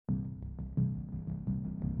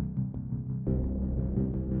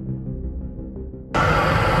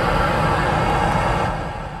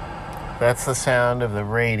That's the sound of the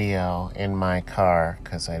radio in my car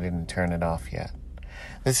because I didn't turn it off yet.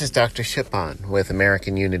 This is Dr. Shipon with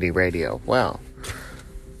American Unity Radio. Well,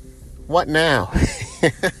 what now?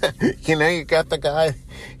 You got the guy,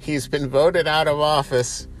 he's been voted out of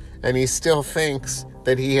office, and he still thinks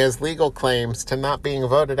that he has legal claims to not being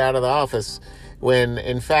voted out of the office, when,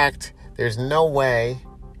 in fact, there's no way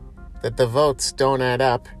that the votes don't add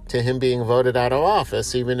up to him being voted out of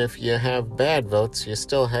office. Even if you have bad votes, you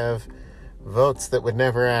still have votes that would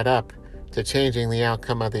never add up to changing the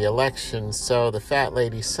outcome of the election. So the fat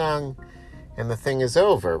lady sung, and the thing is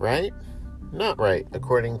over, right? Not right,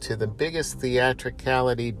 according to the biggest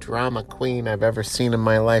theatricality drama queen I've ever seen in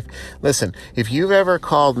my life. Listen, if you've ever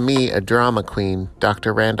called me a drama queen,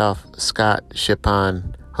 Dr. Randolph Scott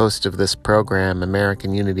Shipon, host of this program,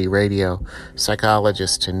 American Unity Radio,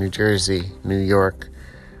 psychologist in New Jersey, New York,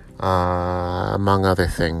 among other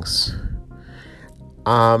things.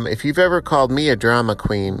 If you've ever called me a drama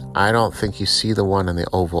queen, I don't think you see the one in the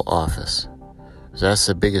Oval Office. That's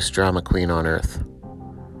the biggest drama queen on earth.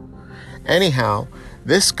 Anyhow,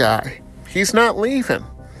 this guy, he's not leaving.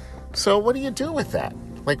 So what do you do with that?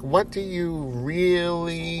 Like, what do you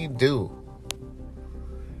really do?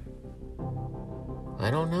 I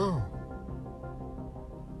don't know.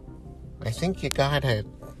 I think you gotta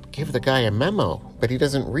give the guy a memo, but he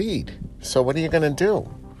doesn't read. So what are you gonna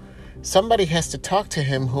do? Somebody has to talk to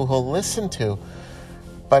him who he'll listen to.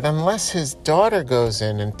 But unless his daughter goes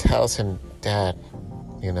in and tells him, Dad,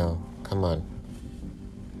 come on.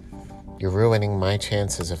 You're ruining my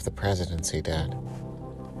chances of the presidency, Dad.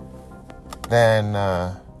 Then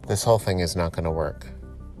this whole thing is not going to work.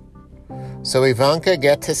 So Ivanka,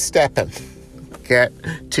 get to steppin'. Get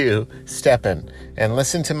to steppin'. And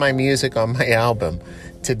listen to my music on my album.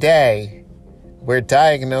 Today, we're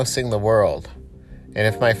diagnosing the world. And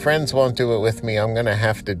if my friends won't do it with me, I'm going to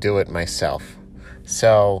have to do it myself.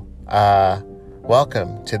 So,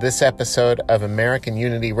 welcome to this episode of American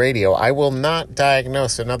Unity Radio. I will not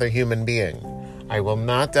diagnose another human being. I will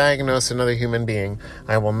not diagnose another human being.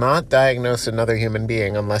 I will not diagnose another human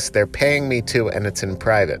being unless they're paying me to and it's in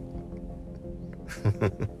private.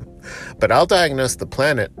 But I'll diagnose the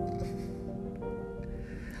planet.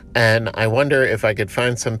 And I wonder if I could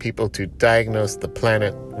find some people to diagnose the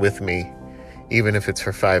planet with me, even if it's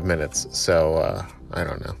for 5 minutes. So, I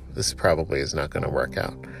don't know. This probably is not going to work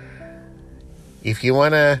out. If you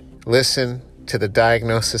want to listen to the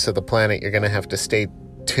diagnosis of the planet, you're going to have to stay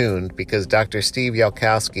tuned, because Dr. Steve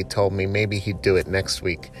Yalkowski told me maybe he'd do it next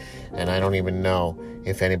week. And I don't even know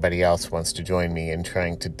if anybody else wants to join me in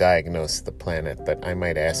trying to diagnose the planet, but I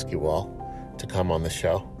might ask you all to come on the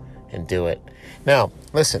show and do it. Now,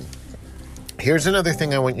 listen. Here's another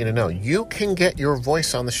thing I want you to know. You can get your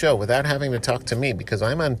voice on the show without having to talk to me, because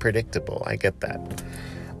I'm unpredictable. I get that.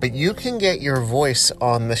 But you can get your voice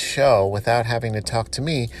on the show without having to talk to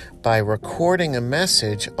me by recording a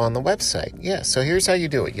message on the website. Yeah, so here's how you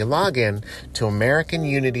do it. You log in to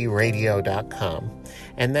AmericanUnityRadio.com,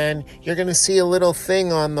 and then you're going to see a little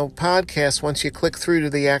thing on the podcast once you click through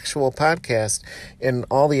to the actual podcast in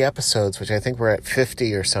all the episodes, which I think we're at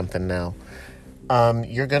 50 or something now.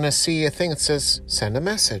 You're going to see a thing that says send a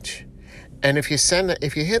message. And if you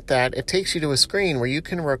hit that, it takes you to a screen where you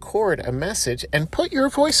can record a message and put your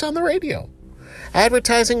voice on the radio,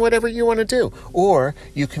 advertising whatever you want to do. Or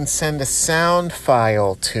you can send a sound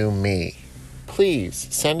file to me. Please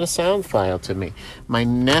send a sound file to me. My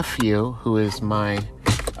nephew, who is my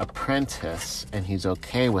apprentice, and he's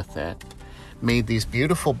okay with it, made these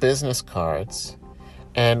beautiful business cards.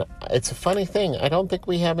 And it's a funny thing. I don't think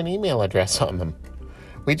we have an email address on them.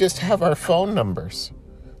 We just have our phone numbers.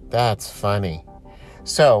 That's funny.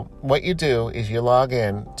 So what you do is you log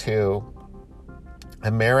in to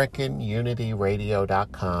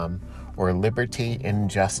AmericanUnityRadio.com or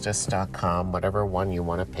LibertyInjustice.com, whatever one you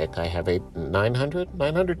want to pick. I have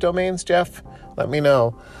 900 domains, Jeff. Let me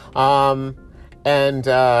know.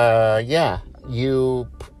 You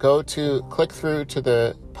click through to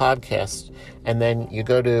the podcast, and then you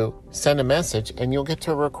go to send a message, and you'll get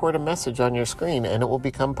to record a message on your screen, and it will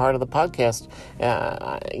become part of the podcast.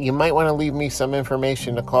 You might want to leave me some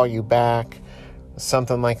information to call you back,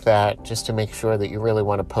 something like that, just to make sure that you really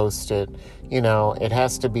want to post it. It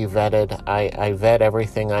has to be vetted. I vet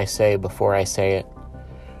everything I say before I say it.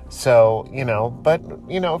 So,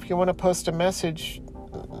 if you want to post a message,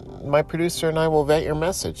 my producer and I will vet your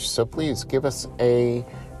message. So please give us a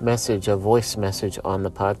voice message on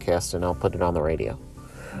the podcast, and I'll put it on the radio.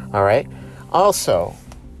 All right. Also,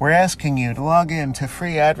 we're asking you to log in to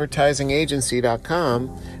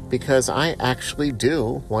freeadvertisingagency.com because I actually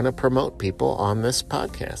do want to promote people on this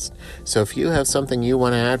podcast. So if you have something you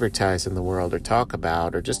want to advertise in the world or talk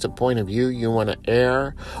about, or just a point of view you want to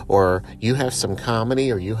air, or you have some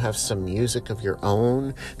comedy, or you have some music of your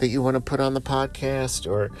own that you want to put on the podcast,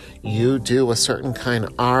 or you do a certain kind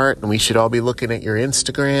of art and we should all be looking at your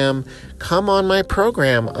Instagram, come on my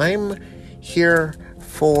program. I'm here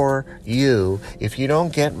for you. If you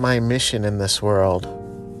don't get my mission in this world,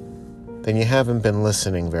 then you haven't been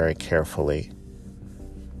listening very carefully.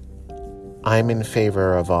 I'm in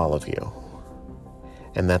favor of all of you.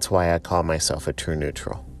 And that's why I call myself a true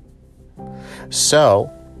neutral.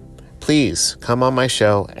 So, please come on my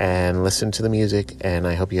show and listen to the music, and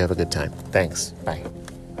I hope you have a good time. Thanks. Bye.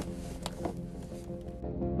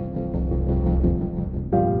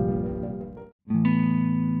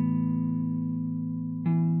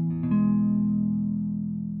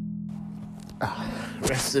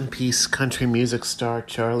 Rest in peace, country music star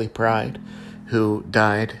Charley Pride, who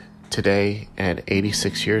died today at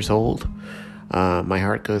 86 years old. My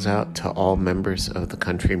heart goes out to all members of the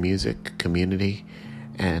country music community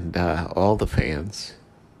and all the fans.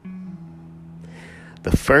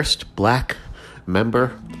 The first black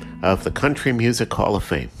member of the Country Music Hall of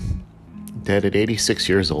Fame, dead at 86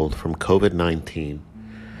 years old from COVID-19.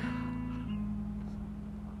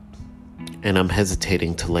 And I'm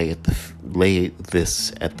hesitating to lay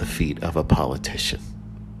this at the feet of a politician.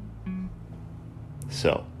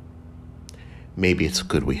 So, maybe it's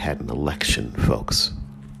good we had an election, folks.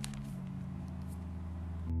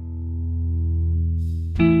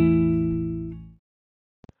 I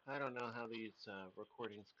don't know how these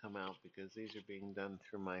recordings come out because these are being done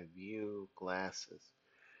through my Vue glasses.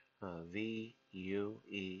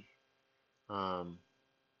 VUE.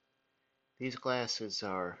 These glasses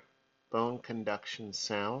are bone conduction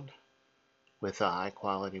sound with a high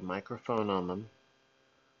quality microphone on them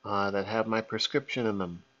that have my prescription in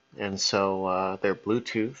them. And so they're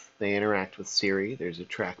Bluetooth. They interact with Siri. There's a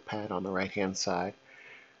trackpad on the right hand side.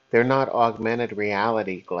 They're not augmented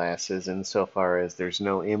reality glasses insofar as there's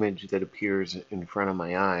no image that appears in front of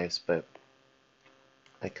my eyes, but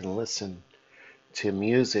I can listen to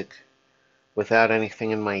music without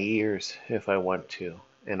anything in my ears if I want to,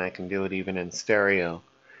 and I can do it even in stereo.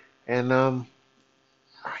 And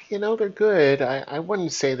they're good. I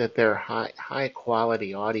wouldn't say that they're high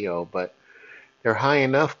quality audio, but they're high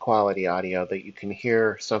enough quality audio that you can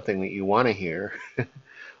hear something that you want to hear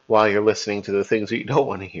while you're listening to the things that you don't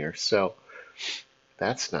want to hear. So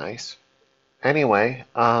that's nice. Anyway,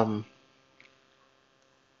 I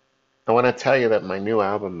want to tell you that my new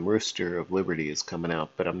album, Rooster of Liberty, is coming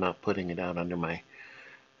out, but I'm not putting it out under my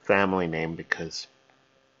family name because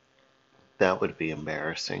that would be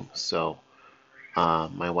embarrassing. So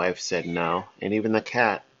my wife said no, and even the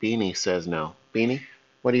cat, Beanie, says no. Beanie,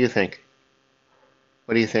 what do you think?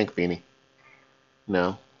 What do you think, Beanie?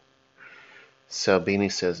 No? So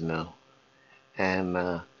Beanie says no. And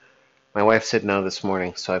my wife said no this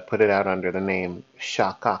morning, so I put it out under the name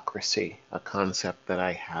Shockocracy, a concept that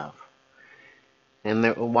I have.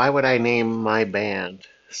 And why would I name my band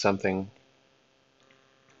something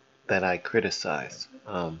that I criticize?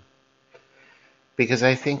 Because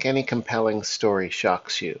I think any compelling story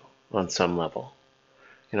shocks you on some level.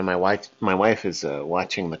 My wife is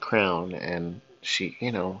watching The Crown, and she,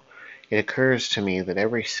 it occurs to me that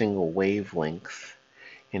every single wavelength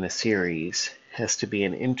in a series has to be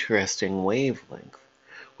an interesting wavelength,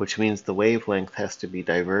 which means the wavelength has to be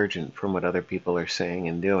divergent from what other people are saying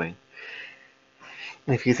and doing.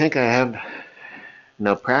 And if you think I have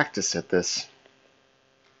no practice at this,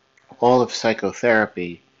 all of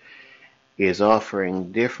psychotherapy is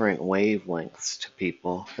offering different wavelengths to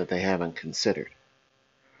people that they haven't considered.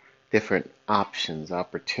 Different options,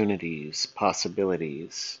 opportunities,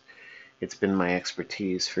 possibilities. It's been my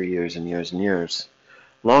expertise for years and years and years.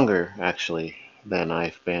 Longer, actually, than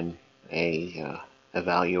I've been a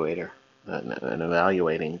evaluator, an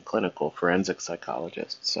evaluating clinical forensic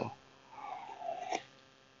psychologist. So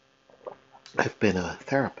I've been a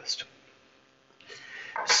therapist.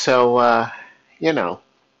 So,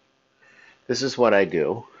 this is what I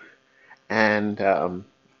do. And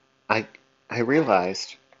I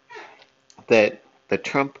realized that the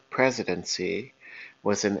Trump presidency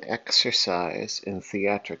was an exercise in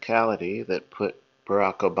theatricality that put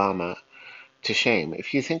Barack Obama to shame.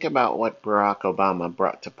 If you think about what Barack Obama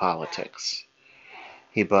brought to politics,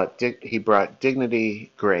 he brought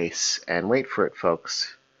dignity, grace, and wait for it,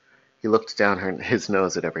 folks, he looked down his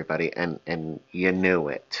nose at everybody, and you knew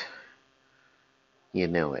it. You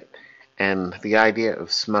knew it. And the idea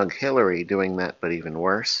of smug Hillary doing that, but even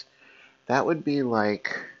worse, that would be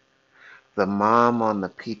like the mom on the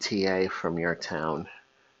PTA from your town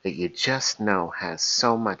that you just know has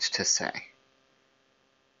so much to say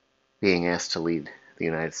being asked to lead the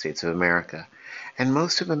United States of America. And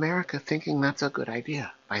most of America thinking that's a good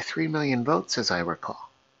idea, by 3 million votes, as I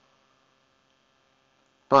recall.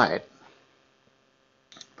 But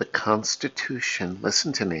the Constitution,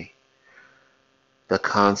 listen to me, the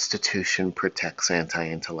Constitution protects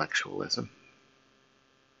anti-intellectualism.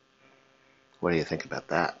 What do you think about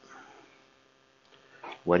that?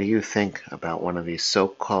 What do you think about one of these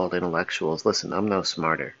so-called intellectuals? Listen, I'm no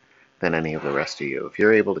smarter than any of the rest of you. If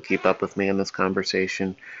you're able to keep up with me in this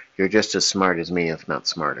conversation, you're just as smart as me, if not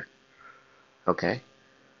smarter. Okay?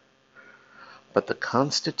 But the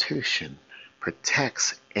Constitution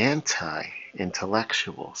protects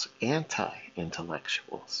anti-intellectuals.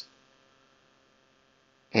 Anti-intellectuals.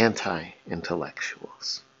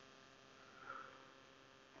 Anti-intellectuals.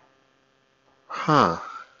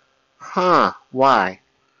 Why?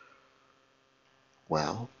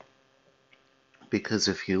 Well, because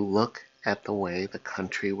if you look at the way the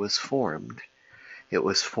country was formed, it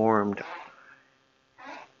was formed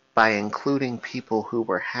by including people who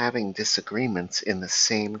were having disagreements in the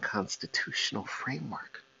same constitutional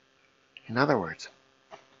framework. In other words,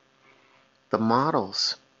 the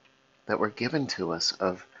models that were given to us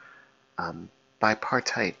of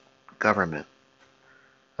bipartite government,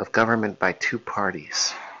 of government by two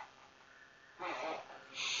parties,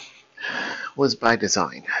 was by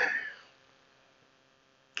design.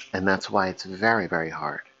 And that's why it's very, very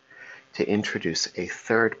hard to introduce a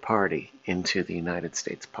third party into the United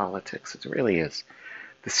States politics. It really is.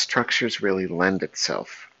 The structures really lend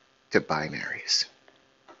itself to binaries,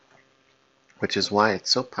 which is why it's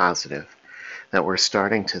so positive that we're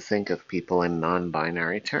starting to think of people in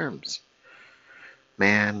non-binary terms.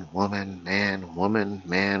 Man, woman, man, woman,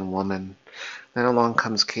 man, woman. Then along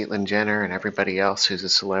comes Caitlyn Jenner and everybody else who's a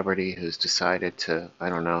celebrity who's decided to, I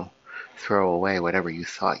don't know, throw away whatever you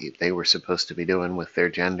thought they were supposed to be doing with their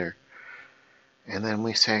gender. And then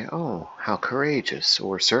we say, oh, how courageous.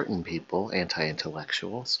 Or certain people,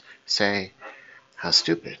 anti-intellectuals, say, how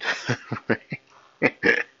stupid.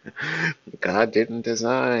 God didn't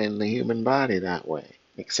design the human body that way.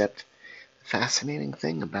 Except the fascinating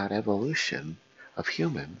thing about evolution of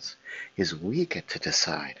humans is we get to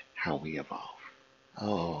decide how we evolve.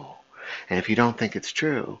 Oh, and if you don't think it's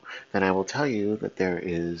true, then I will tell you that there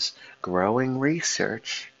is growing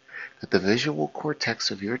research that the visual cortex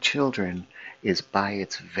of your children is by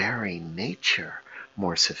its very nature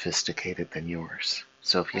more sophisticated than yours.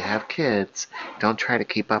 So if you have kids, don't try to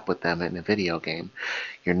keep up with them in a video game.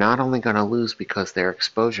 You're not only going to lose because their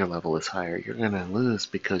exposure level is higher, you're going to lose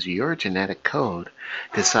because your genetic code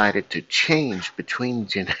decided to change between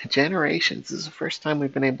generations. This is the first time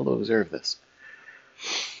we've been able to observe this.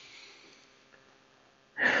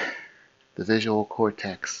 The visual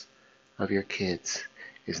cortex of your kids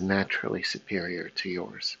is naturally superior to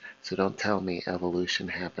yours. So don't tell me evolution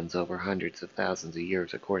happens over hundreds of thousands of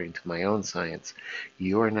years according to my own science.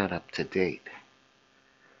 You're not up to date.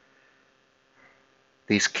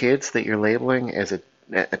 These kids that you're labeling as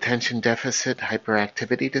attention deficit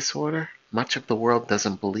hyperactivity disorder, much of the world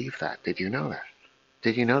doesn't believe that. Did you know that?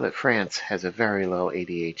 Did you know that France has a very low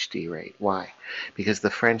ADHD rate? Why? Because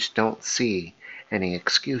the French don't see any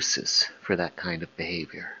excuses for that kind of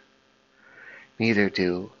behavior. Neither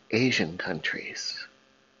do Asian countries.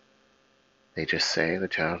 They just say the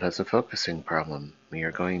child has a focusing problem. We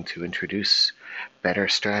are going to introduce better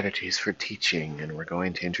strategies for teaching, and we're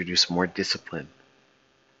going to introduce more discipline.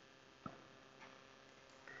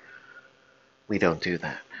 We don't do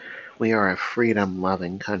that. We are a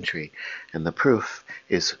freedom-loving country, and the proof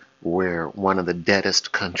is we're one of the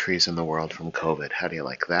deadest countries in the world from COVID. How do you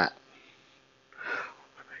like that?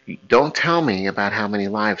 Don't tell me about how many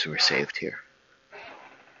lives were saved here.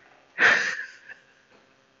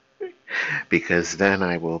 Because then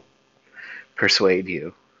I will persuade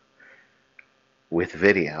you with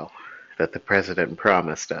video that the president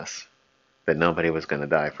promised us that nobody was going to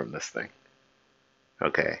die from this thing.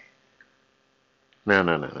 Okay.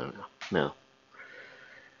 No.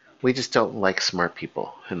 We just don't like smart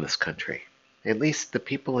people in this country. At least the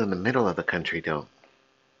people in the middle of the country don't.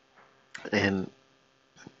 And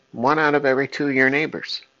 1 out of every 2 of your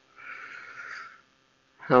neighbors.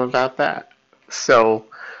 How about that? So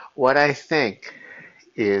what I think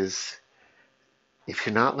is, if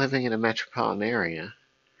you're not living in a metropolitan area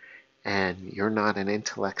and you're not an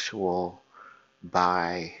intellectual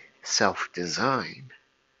by self-design,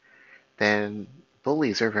 then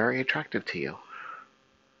bullies are very attractive to you.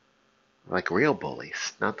 Like real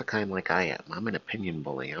bullies, not the kind like I am. I'm an opinion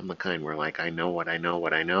bully. I'm the kind where like I know what I know,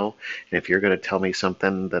 and if you're going to tell me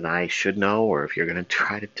something that I should know, or if you're going to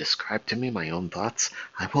try to describe to me my own thoughts,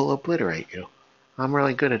 I will obliterate you. I'm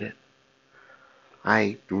really good at it.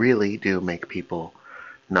 I really do make people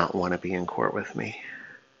not want to be in court with me.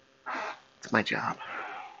 It's my job.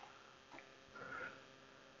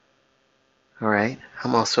 All right?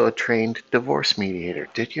 I'm also a trained divorce mediator.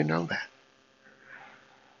 Did you know that?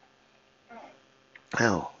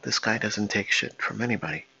 Oh, this guy doesn't take shit from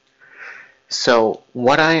anybody. So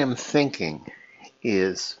what I am thinking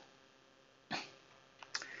is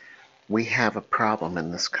we have a problem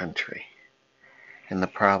in this country, and the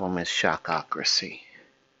problem is shockocracy.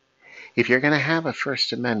 If you're going to have a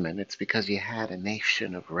First Amendment, it's because you had a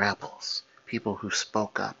nation of rebels, people who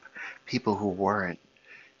spoke up, people who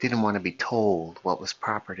didn't want to be told what was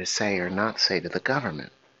proper to say or not say to the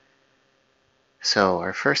government. So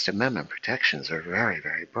our First Amendment protections are very,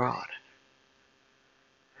 very broad.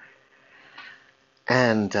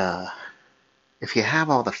 And if you have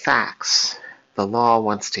all the facts, the law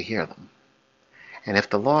wants to hear them. And if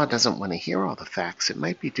the law doesn't want to hear all the facts, it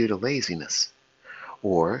might be due to laziness.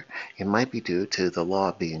 Or it might be due to the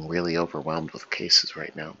law being really overwhelmed with cases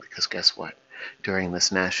right now. Because guess what? During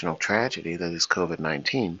this national tragedy that is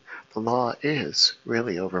COVID-19, the law is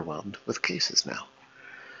really overwhelmed with cases now.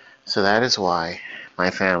 So that is why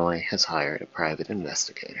my family has hired a private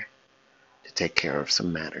investigator to take care of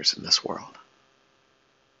some matters in this world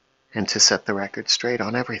and to set the record straight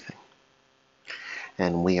on everything.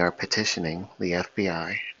 And we are petitioning the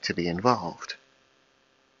FBI to be involved.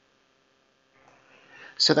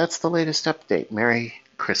 So that's the latest update. Merry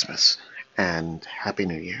Christmas and Happy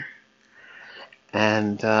New Year.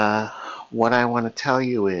 And what I want to tell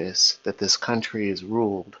you is that this country is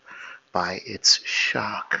ruled by its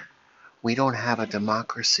shock. We don't have a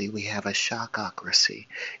democracy, we have a shockocracy.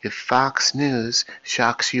 If Fox News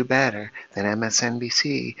shocks you better than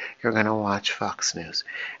MSNBC, you're going to watch Fox News.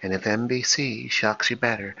 And if NBC shocks you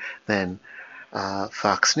better than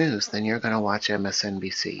Fox News, then you're going to watch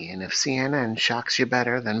MSNBC. And if CNN shocks you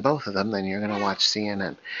better than both of them, then you're going to watch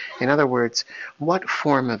CNN. In other words, what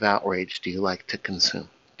form of outrage do you like to consume?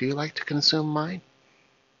 Do you like to consume mine?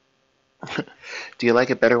 Do you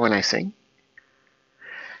like it better when I sing?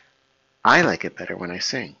 I like it better when I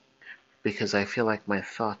sing, because I feel like my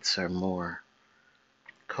thoughts are more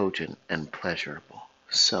cogent and pleasurable.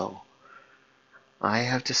 So I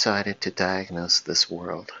have decided to diagnose this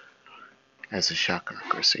world as a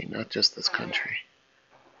shockocracy, not just this country,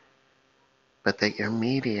 but that your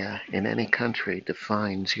media in any country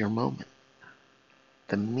defines your moment.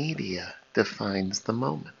 The media defines the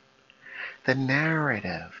moment. The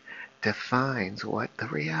narrative defines what the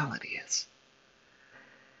reality is.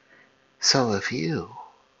 So if you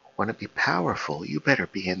want to be powerful, you better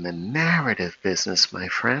be in the narrative business, my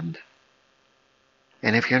friend.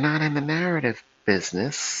 And if you're not in the narrative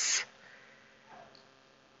business,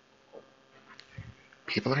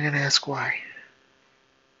 people are going to ask why.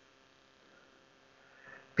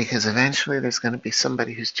 Because eventually there's going to be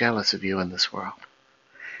somebody who's jealous of you in this world.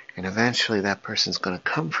 And eventually that person's going to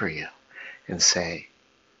come for you and say,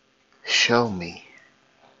 show me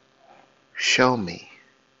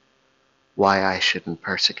why I shouldn't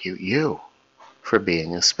persecute you for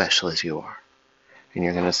being as special as you are. And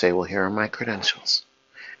you're going to say, well, here are my credentials.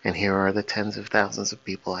 And here are the tens of thousands of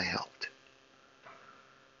people I helped.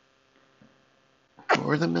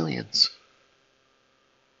 Or the millions.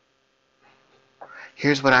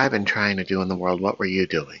 Here's what I've been trying to do in the world. What were you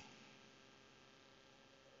doing?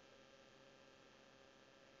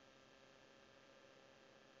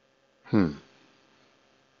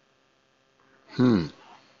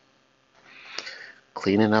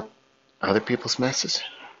 Cleaning up other people's messes?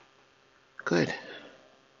 Good.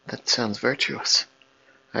 That sounds virtuous.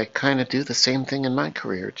 I kind of do the same thing in my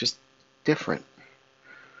career, just different.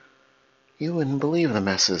 You wouldn't believe the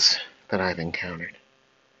messes that I've encountered.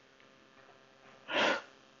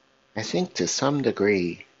 I think to some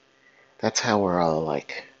degree, that's how we're all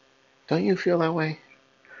alike. Don't you feel that way?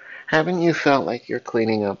 Haven't you felt like you're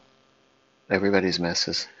cleaning up everybody's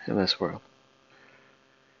messes in this world?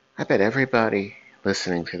 I bet everybody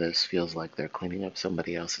listening to this feels like they're cleaning up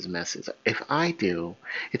somebody else's messes. If I do,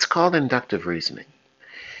 it's called inductive reasoning.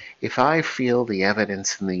 If I feel the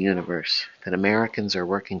evidence in the universe that Americans are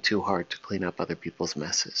working too hard to clean up other people's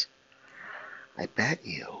messes, I bet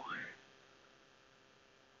you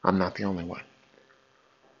I'm not the only one.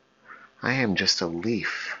 I am just a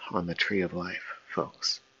leaf on the tree of life,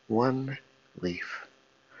 folks. One leaf.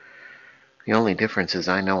 The only difference is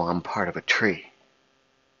I know I'm part of a tree.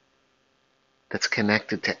 that's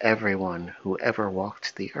connected to everyone who ever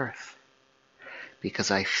walked the earth, because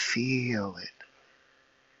I feel it.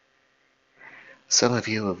 Some of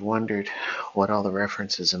you have wondered what all the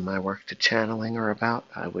references in my work to channeling are about.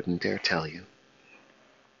 I wouldn't dare tell you.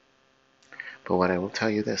 But what I will tell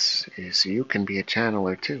you this is you can be a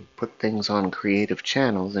channeler too. Put things on creative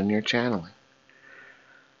channels in your channeling.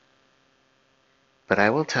 But I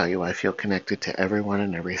will tell you I feel connected to everyone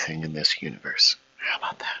and everything in this universe. How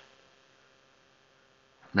about that?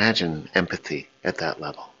 Imagine empathy at that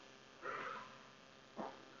level,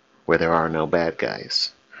 where there are no bad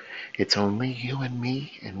guys. It's only you and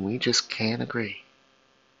me, and we just can't agree.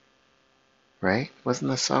 Right? Wasn't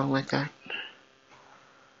the song like that?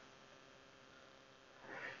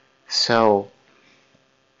 So,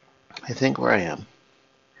 I think where I am,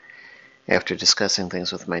 after discussing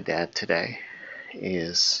things with my dad today,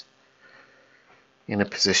 is in a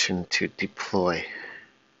position to deploy.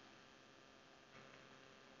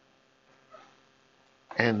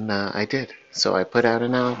 And I did. So I put out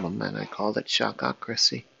an album, and I called it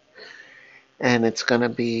Shockocracy. And it's going to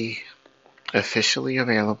be officially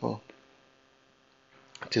available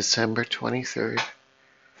December 23rd,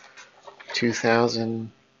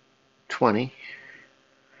 2020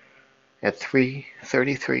 at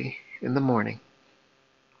 3:33 in the morning.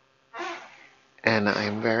 And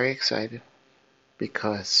I'm very excited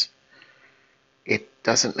because it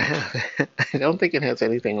doesn't have, I don't think it has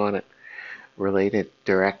anything on it related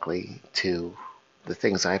directly to the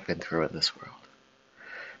things I've been through in this world.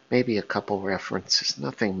 Maybe a couple references,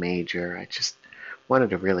 nothing major. I just wanted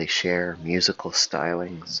to really share musical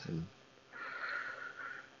stylings, and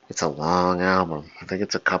it's a long album. I think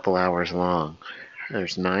it's a couple hours long.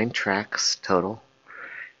 There's 9 tracks total,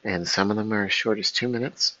 and some of them are as short as 2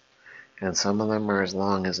 minutes, and some of them are as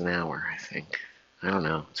long as an hour, I think. I don't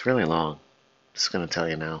know. It's really long. Just gonna tell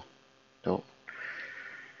you now. Don't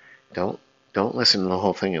don't don't listen to the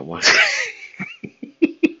whole thing at once.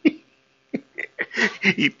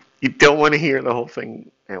 you you don't want to hear the whole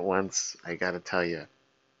thing at once. I gotta tell you,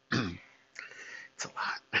 it's a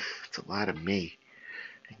lot. It's a lot of me.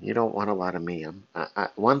 You don't want a lot of me.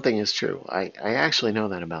 One thing is true. I actually know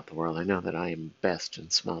that about the world. I know that I am best in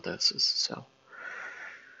small doses. So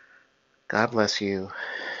God bless you.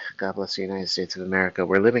 God bless the United States of America.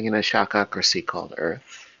 We're living in a shockocracy called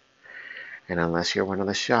Earth. And unless you're one of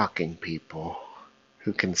the shocking people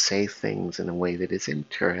who can say things in a way that is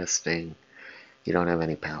interesting, you don't have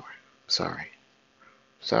any power. Sorry.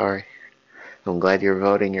 Sorry. I'm glad you're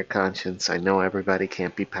voting your conscience. I know everybody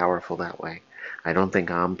can't be powerful that way. I don't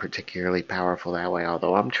think I'm particularly powerful that way,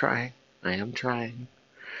 although I'm trying. I am trying.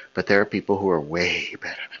 But there are people who are way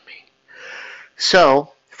better than me.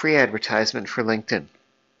 So, free advertisement for LinkedIn.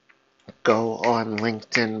 Go on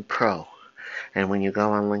LinkedIn Pro. And when you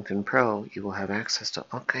go on LinkedIn Pro, you will have access to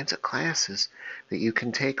all kinds of classes that you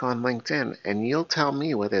can take on LinkedIn. And you'll tell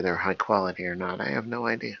me whether they're high quality or not. I have no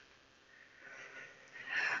idea.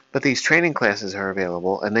 But these training classes are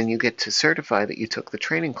available, and then you get to certify that you took the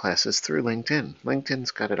training classes through LinkedIn.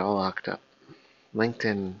 LinkedIn's got it all locked up.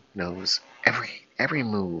 LinkedIn knows every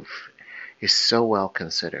move is so well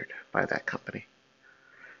considered by that company.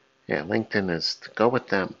 Yeah, LinkedIn is, go with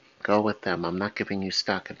them. Go with them. I'm not giving you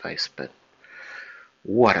stock advice, but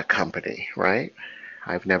what a company, right?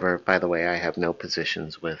 I've never, by the way, I have no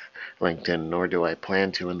positions with LinkedIn, nor do I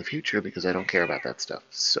plan to in the future because I don't care about that stuff.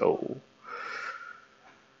 So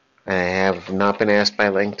I have not been asked by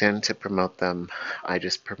LinkedIn to promote them. I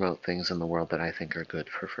just promote things in the world that I think are good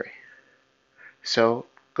for free. So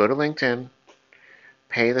go to LinkedIn,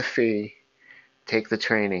 pay the fee, take the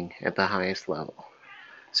training at the highest level.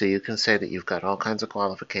 So you can say that you've got all kinds of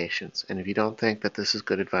qualifications. And if you don't think that this is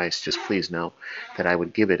good advice, just please know that I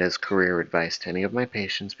would give it as career advice to any of my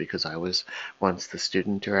patients because I was once the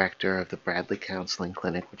student director of the Bradley Counseling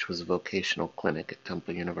Clinic, which was a vocational clinic at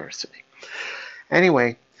Temple University.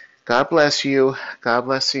 Anyway, God bless you. God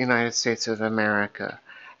bless the United States of America.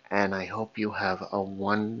 And I hope you have a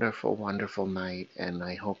wonderful, wonderful night. And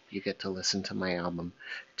I hope you get to listen to my album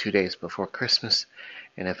 2 days before Christmas.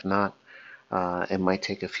 And if not, it might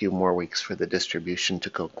take a few more weeks for the distribution to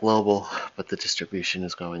go global. But the distribution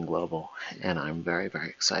is going global. And I'm very, very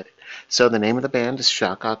excited. So the name of the band is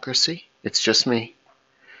Shockocracy. It's just me.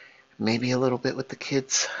 Maybe a little bit with the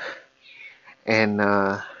kids. And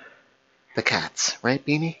the cats. Right,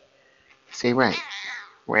 Beanie? Say right.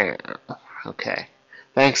 Okay.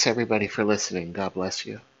 Thanks, everybody, for listening. God bless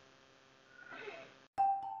you.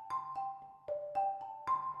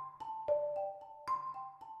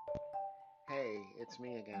 Hey, it's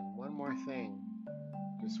me again. One more thing.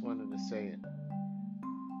 Just wanted to say it.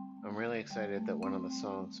 I'm really excited that one of the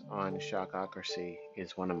songs on Shockocracy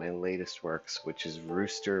is one of my latest works, which is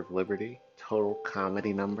Rooster of Liberty, total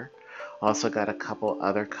comedy number. Also got a couple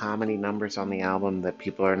other comedy numbers on the album that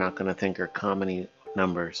people are not going to think are comedy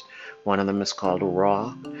numbers. One of them is called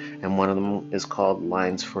Raw, and one of them is called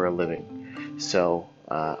Lines for a Living. So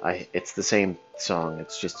it's the same song,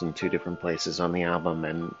 it's just in two different places on the album,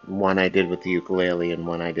 and one I did with the ukulele and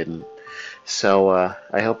one I didn't. So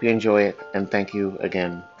I hope you enjoy it, and thank you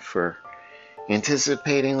again for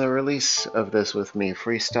anticipating the release of this with me.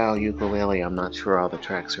 Freestyle ukulele, I'm not sure all the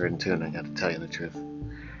tracks are in tune, I gotta tell you the truth.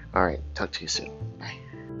 Alright, talk to you soon. Bye.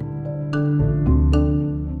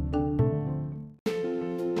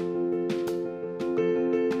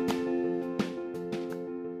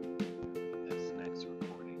 This next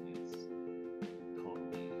recording is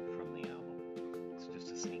totally from the album. It's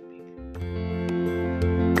just a sneak peek.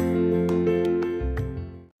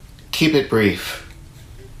 Keep it brief.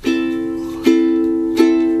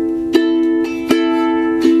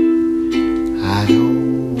 I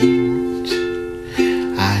don't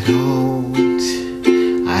wanna hear it.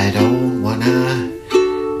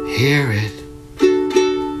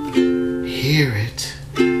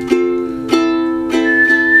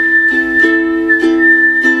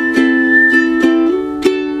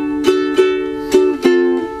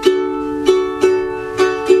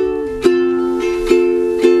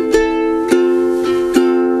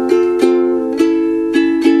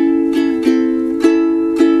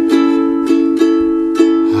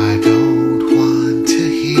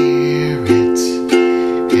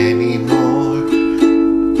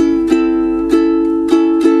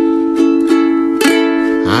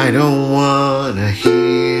 I don't wanna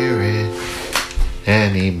hear it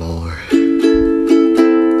anymore.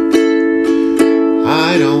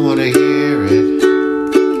 I don't wanna hear it.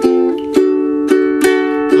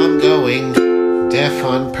 I'm going deaf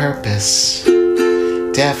on purpose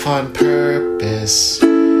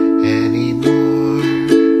anymore.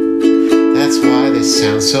 That's why this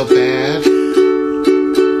sounds so bad.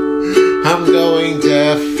 I'm going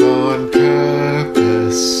deaf on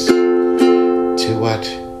purpose. To what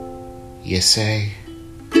you say.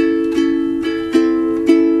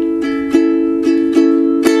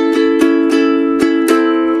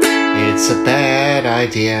 It's a bad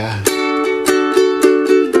idea.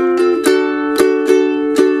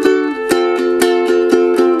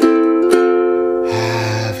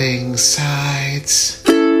 Having sides.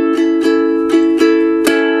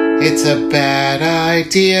 It's a bad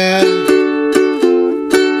idea.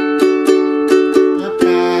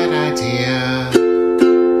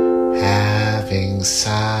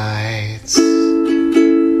 Sides.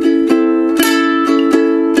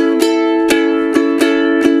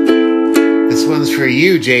 This one's for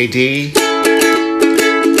you, JD.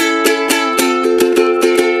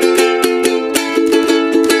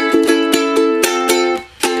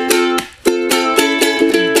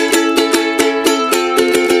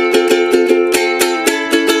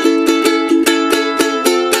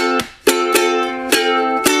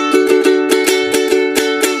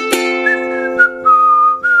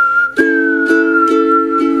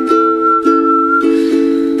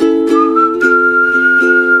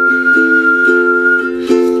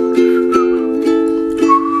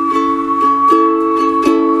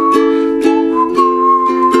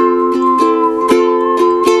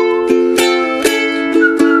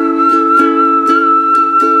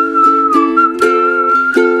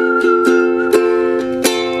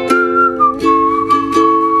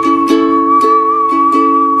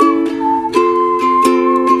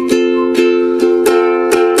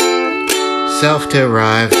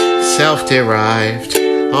 Self-derived,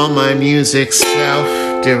 all my music's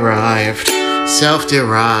self-derived,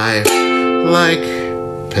 like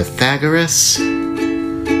Pythagoras.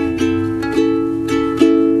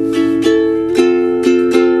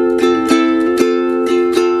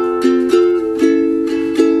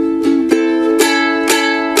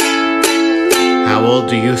 How old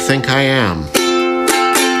do you think I am?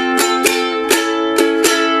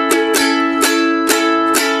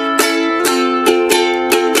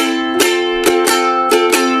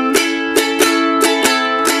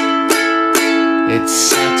 It's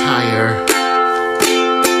satire.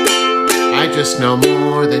 I just know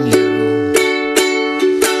more than you.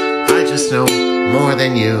 I just know more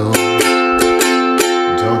than you.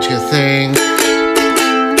 Don't you think?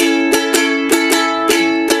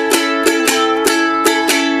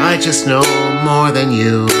 I just know more than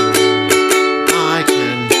you. I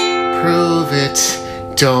can prove it.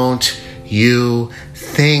 Don't you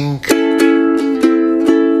think? And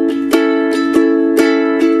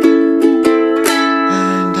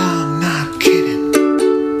I'm not kidding.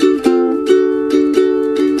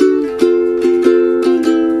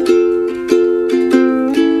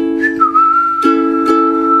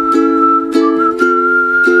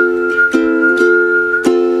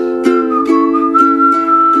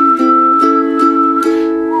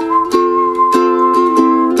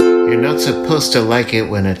 supposed to like it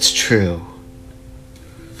when it's true.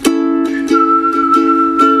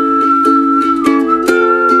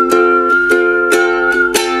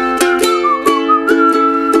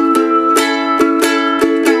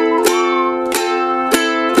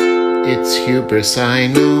 It's hubris, I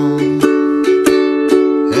know, and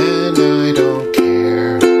I don't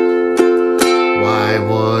care. Why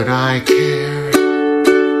would I care?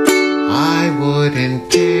 I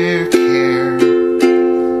wouldn't dare care.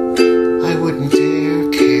 I wouldn't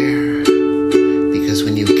dare care. Because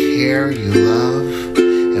when you care, you love.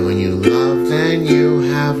 And when you love, then you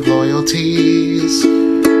have loyalties.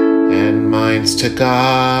 And mine's to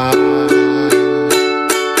God.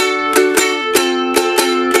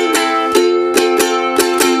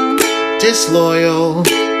 Disloyal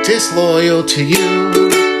to you.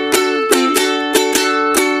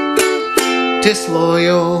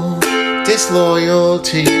 Disloyal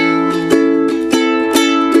to you.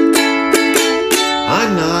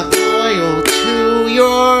 I'm not loyal to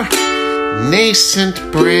your nascent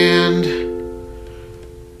brand.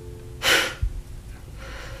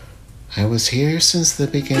 I was here since the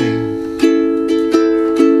beginning,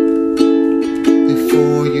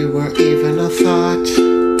 before you were even a thought.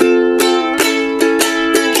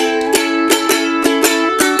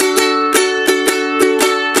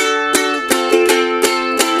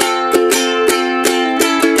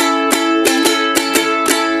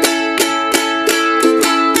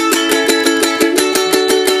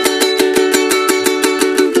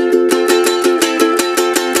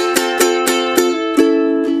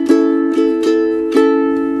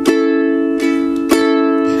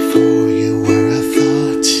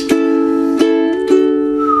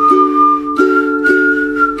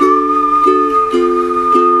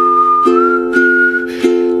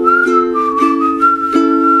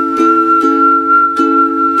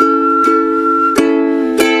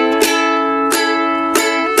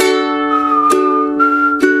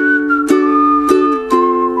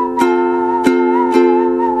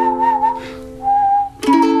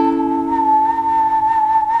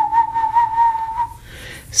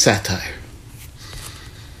 Satire.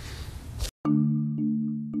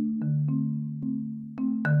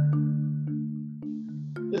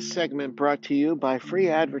 This segment brought to you by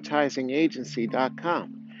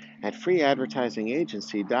freeadvertisingagency.com. At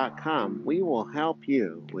freeadvertisingagency.com, we will help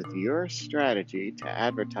you with your strategy to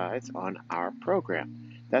advertise on our program.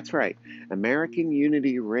 That's right. American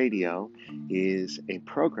Unity Radio is a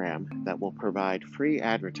program that will provide free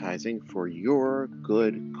advertising for your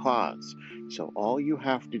good cause. So all you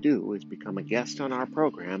have to do is become a guest on our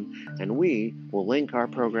program, and we will link our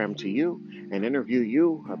program to you and interview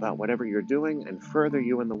you about whatever you're doing and further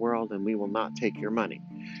you in the world, and we will not take your money.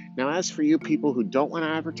 Now, as for you people who don't want to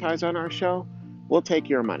advertise on our show, we'll take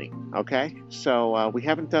your money, okay? So we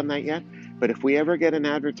haven't done that yet, but if we ever get an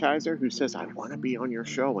advertiser who says, I want to be on your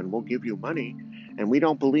show and we'll give you money, and we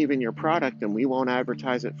don't believe in your product and we won't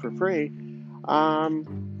advertise it for free, or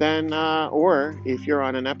if you're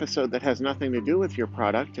on an episode that has nothing to do with your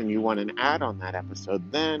product and you want an ad on that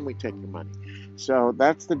episode, then we take your money. So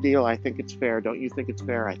that's the deal. I think it's fair. Don't you think it's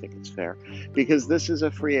fair? I think it's fair. Because this is a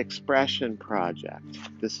free expression project.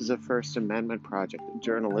 This is a First Amendment project, a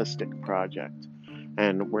journalistic project.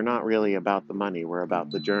 And we're not really about the money. We're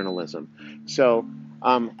about the journalism. So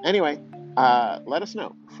anyway, let us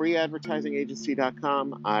know.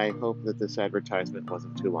 freeadvertisingagency.com. I hope that this advertisement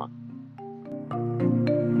wasn't too long.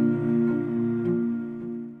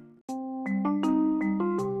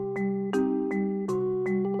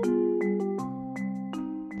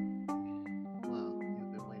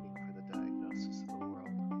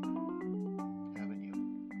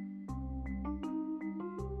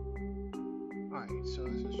 So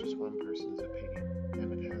this is just one person's opinion,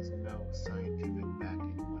 and it has no scientific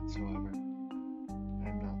backing whatsoever.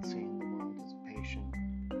 I'm not seeing the world as a patient.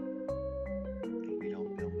 We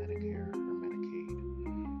don't bill Medicare or Medicaid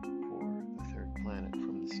for the third planet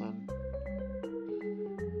from the sun.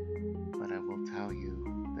 But I will tell you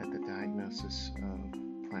that the diagnosis of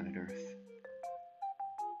planet Earth,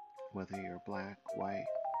 whether you're black, white,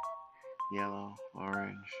 yellow,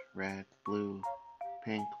 orange, red, blue,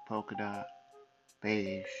 pink, polka dot,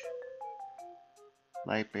 beige,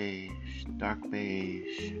 light beige, dark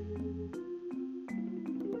beige.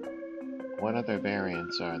 What other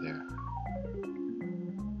variants are there?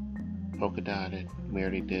 Polka dotted, we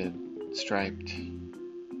already did. Striped,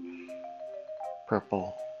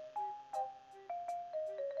 purple.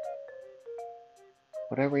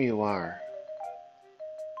 Whatever you are,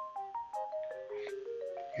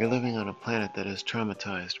 you're living on a planet that is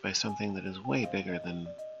traumatized by something that is way bigger than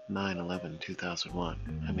 9/11/2001.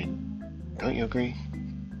 I mean, don't you agree?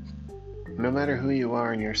 No matter who you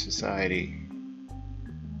are in your society,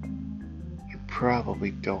 you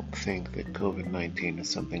probably don't think that COVID-19 is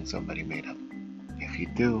something somebody made up. If you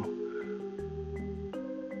do,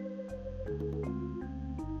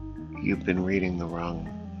 you've been reading the wrong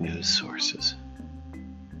news sources.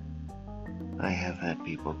 I have had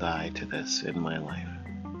people die to this in my life.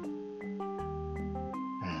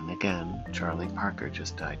 And again, Charlie Parker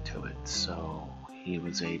just died to it, so he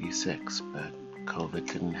was 86, but COVID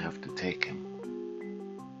didn't have to take him.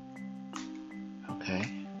 Okay?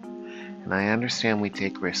 And I understand we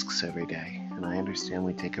take risks every day, and I understand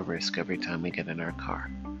we take a risk every time we get in our car.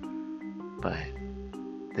 But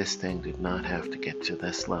this thing did not have to get to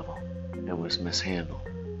this level. It was mishandled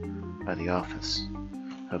by the office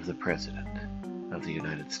of the President of the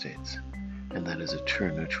United States. And that is a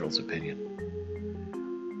true neutral's opinion.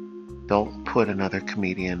 Don't put another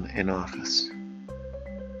comedian in office.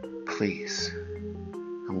 Please.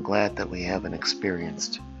 I'm glad that we have an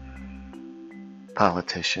experienced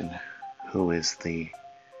politician who is the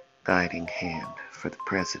guiding hand for the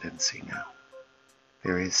presidency now.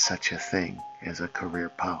 There is such a thing as a career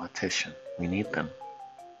politician. We need them.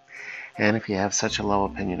 And if you have such a low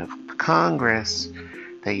opinion of Congress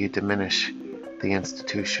that you diminish the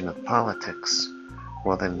institution of politics,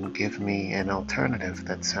 well then give me an alternative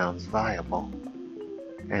that sounds viable,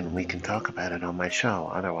 and we can talk about it on my show.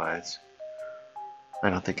 Otherwise, I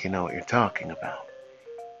don't think you know what you're talking about.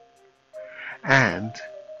 And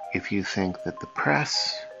if you think that the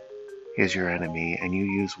press is your enemy and you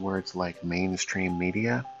use words like mainstream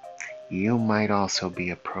media, you might also be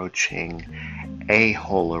approaching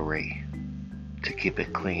a-holery, to keep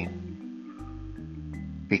it clean.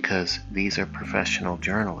 Because these are professional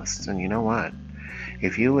journalists. And you know what?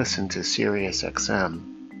 If you listen to Sirius XM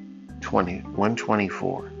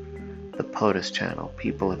 124, the POTUS channel,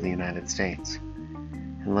 People of the United States,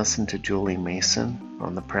 and listen to Julie Mason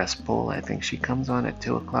on the press poll, I think she comes on at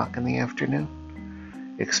 2 o'clock in the afternoon.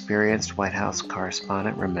 Experienced White House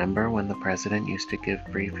correspondent, remember when the president used to give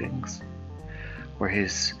briefings? Where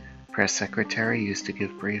his press secretary used to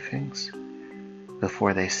give briefings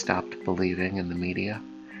before they stopped believing in the media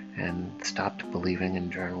and stopped believing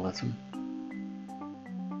in journalism?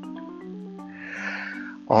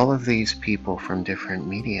 All of these people from different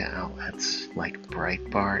media outlets like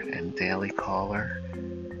Breitbart and Daily Caller,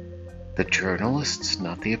 the journalists,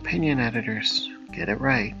 not the opinion editors, get it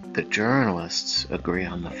right, the journalists agree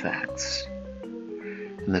on the facts.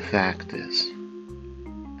 And the fact is,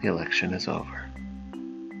 the election is over.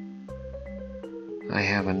 I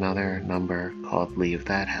have another number called Leave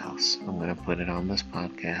That House. I'm going to put it on this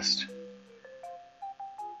podcast.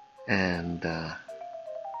 And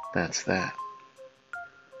that's that.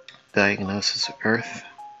 Diagnosis Earth,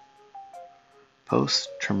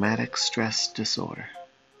 post-traumatic stress disorder.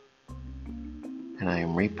 And I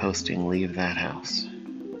am reposting Leave That House.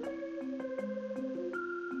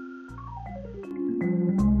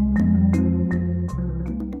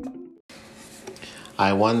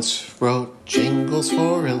 I once wrote jingles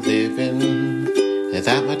for a living.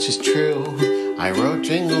 That much is true. I wrote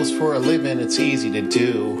jingles for a living. It's easy to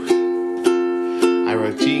do. I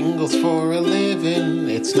wrote jingles for a living.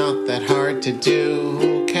 It's not that hard to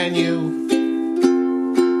do. Can you?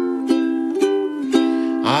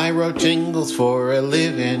 I wrote jingles for a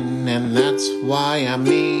living, and that's why I'm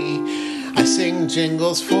me. I sing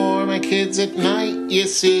jingles for my kids at night, you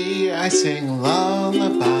see. I sing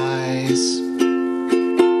lullabies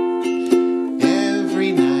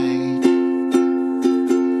every night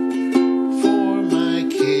for my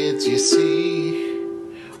kids, you see.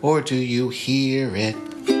 Or do you hear it?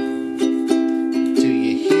 Do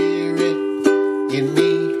you hear it in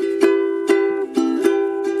me?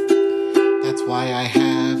 That's why I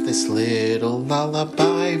have this little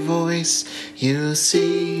lullaby voice, you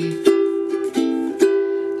see.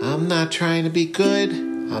 I'm not trying to be good,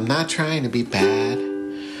 I'm not trying to be bad,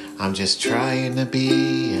 I'm just trying to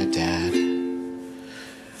be a dad.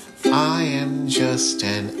 I am just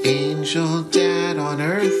an angel dad on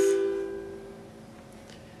earth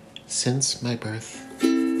since my birth.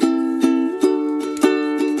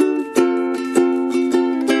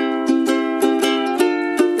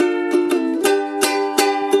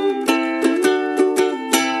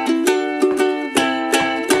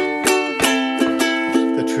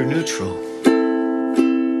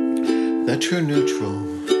 The true neutral,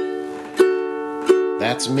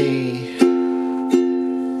 that's me.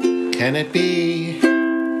 Can it be?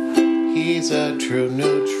 He's a true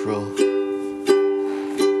neutral,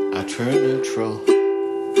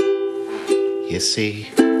 you see.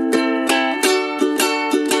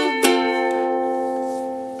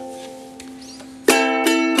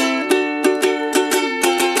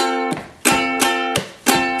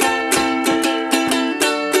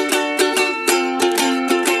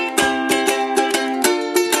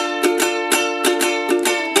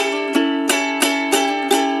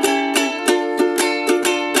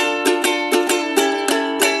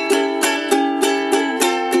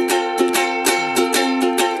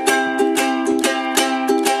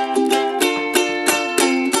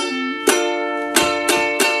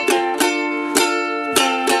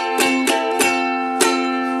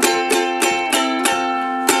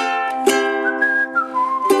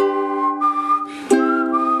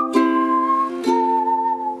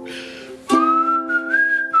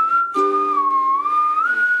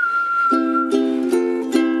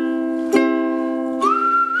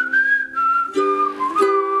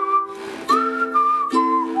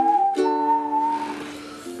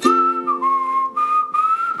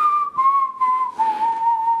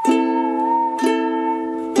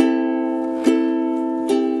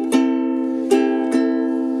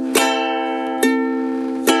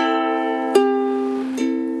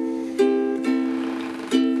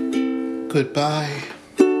 Goodbye.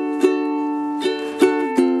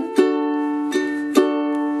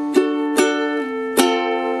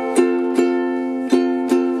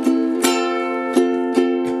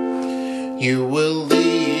 You will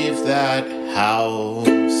leave that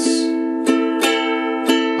house.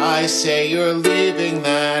 I say you're leaving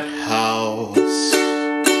that house.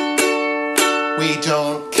 We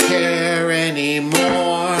don't care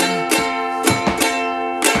anymore.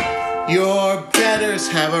 Your betters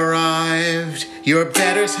have arrived. Your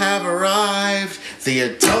betters have arrived. The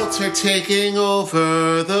adults are taking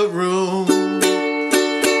over the room.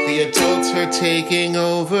 The adults are taking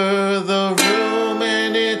over the room,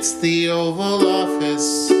 and it's the Oval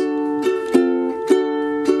Office.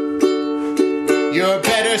 Your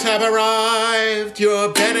betters have arrived. Your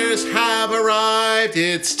betters have arrived.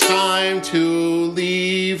 It's time to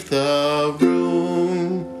leave the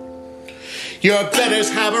room. Your betters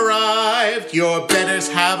have arrived. Your betters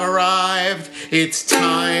have arrived. It's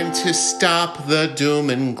time to stop the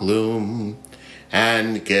doom and gloom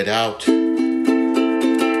and get out. Get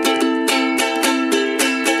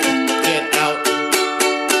out.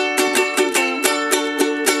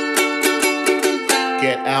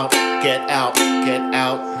 Get out. Get out. Get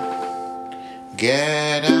out.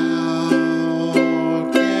 Get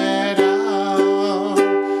out. Get out.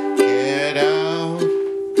 Get out.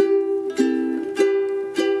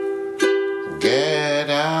 Get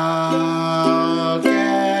out.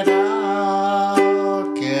 Get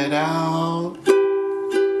out. Get out.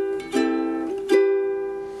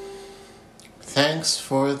 Thanks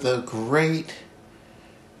for the great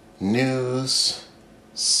news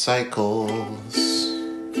cycles.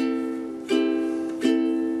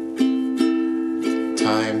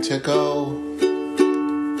 Time to go.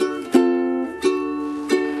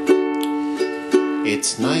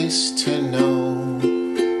 It's nice to know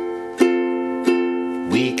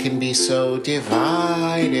we can be so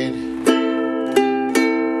divided,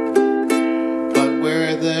 but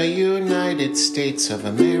we're the United States of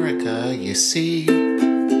America, you see.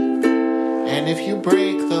 And if you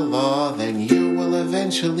break the law, then you will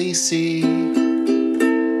eventually see.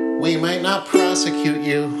 We might not prosecute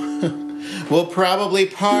you. We'll probably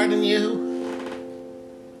pardon you.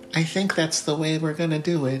 I think that's the way we're gonna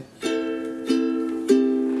do it.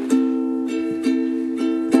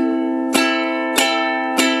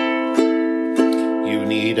 You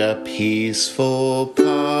need a peaceful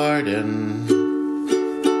pardon.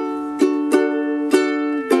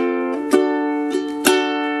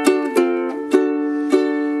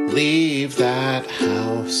 Leave that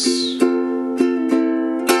house.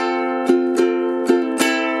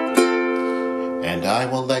 And I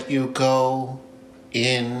will let you go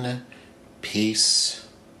in peace.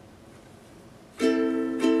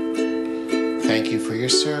 Thank you for your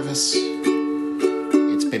service.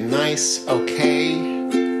 It's been nice, okay,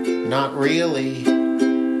 not really.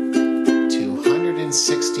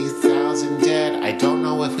 260,000 dead. I don't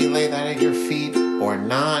know if we lay that at your feet or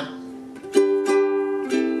not.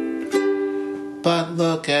 But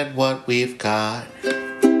look at what we've got.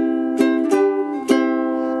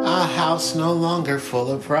 A house no longer full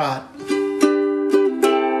of rot.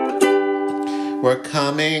 We're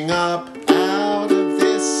coming up out of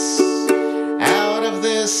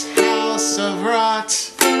this house of rot.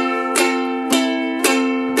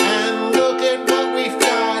 And look at what we've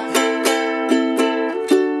got.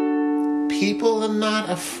 People are not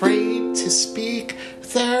afraid to speak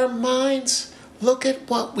their minds. Look at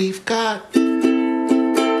what we've got.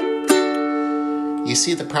 You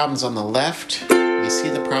see the problems on the left. You see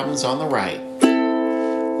the problems on the right.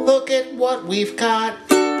 Look at what we've got.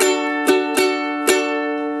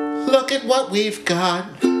 Look at what we've got.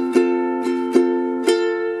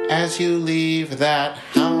 As you leave that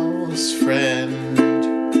house, friend,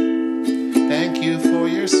 thank you for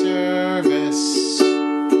your service.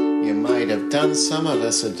 You might have done some of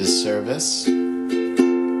us a disservice.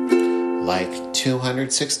 Like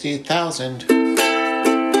 260,000.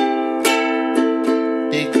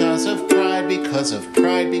 Because of pride, because of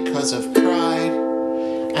pride, because of pride.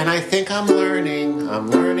 And I think I'm learning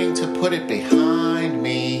to put it behind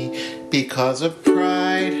me. Because of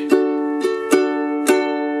pride,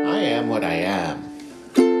 I am what I am.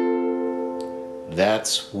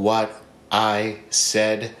 That's what I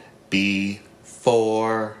said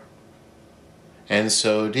before. And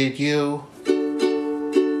so did you.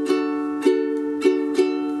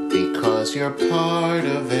 Because you're part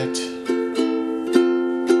of it.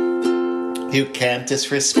 You can't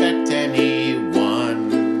disrespect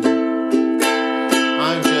anyone.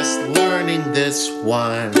 I'm just learning this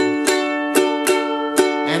one.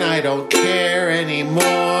 And I don't care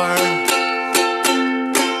anymore.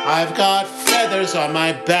 I've got feathers on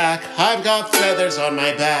my back. I've got feathers on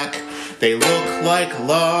my back. They look like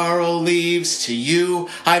laurel leaves to you.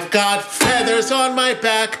 I've got feathers on my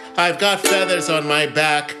back. I've got feathers on my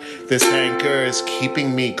back. This anchor is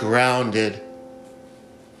keeping me grounded.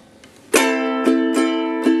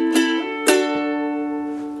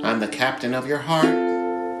 I'm the captain of your heart,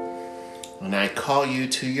 and I call you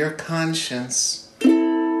to your conscience.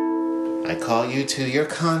 I call you to your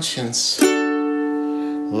conscience.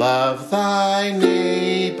 Love thy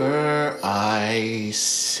neighbor, I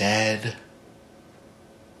said.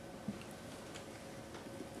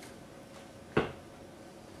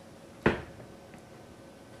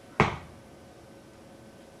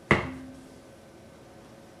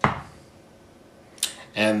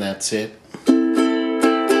 And that's it.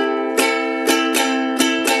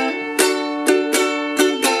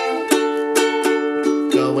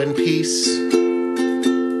 Go in peace.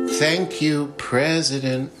 Thank you,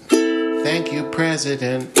 President. Thank you,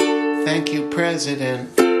 President. Thank you,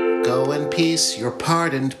 President. Go in peace. You're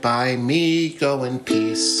pardoned by me. Go in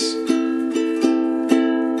peace.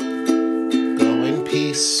 Go in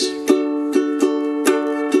peace.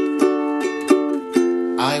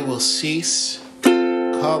 I will cease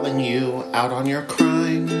calling you out on your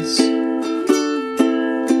crimes.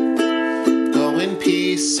 Go in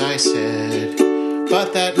peace, I said,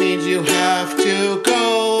 but that means you have to go.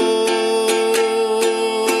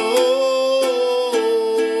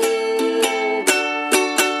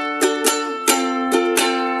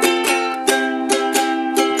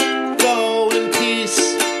 Go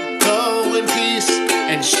in peace,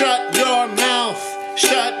 and shut your mouth.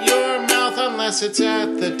 Shut your mouth unless it's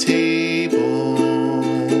at the table.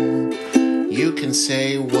 You can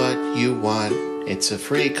say what you want. It's a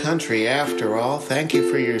free country after all. Thank you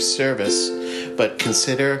for your service. But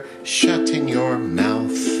consider shutting your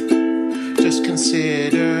mouth. Just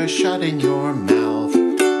consider shutting your mouth.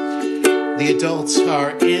 The adults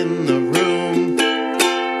are in the room.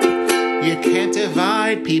 You can't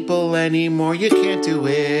divide people anymore. You can't do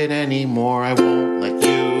it anymore. I won't let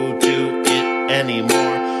you do it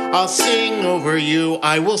anymore. I'll sing over you,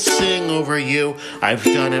 I will sing over you. I've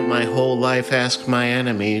done it my whole life, ask my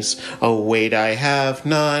enemies. Oh wait, I have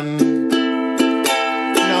none.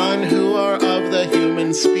 None who are of the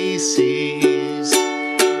human species.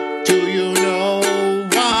 Do you know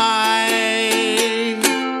why?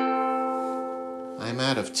 I'm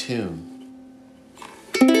out of tune.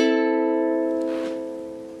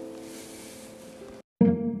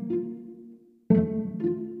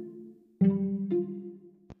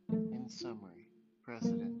 Summary,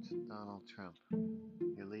 President Donald Trump,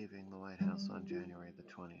 you're leaving the White House on January the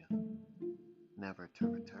 20th, never to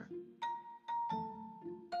return.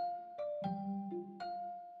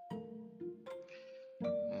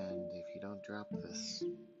 And if you don't drop this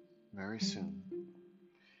very soon,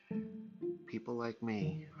 people like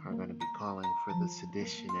me are going to be calling for the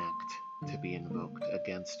Sedition Act to be invoked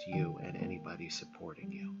against you and anybody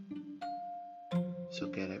supporting you. So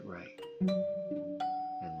get it right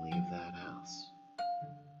and leave that house.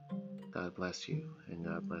 God bless you, and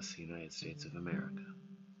God bless the United States of America.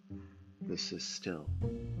 This is still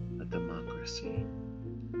a democracy,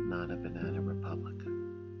 not a banana republic.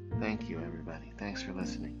 Thank you, everybody. Thanks for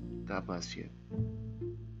listening. God bless you.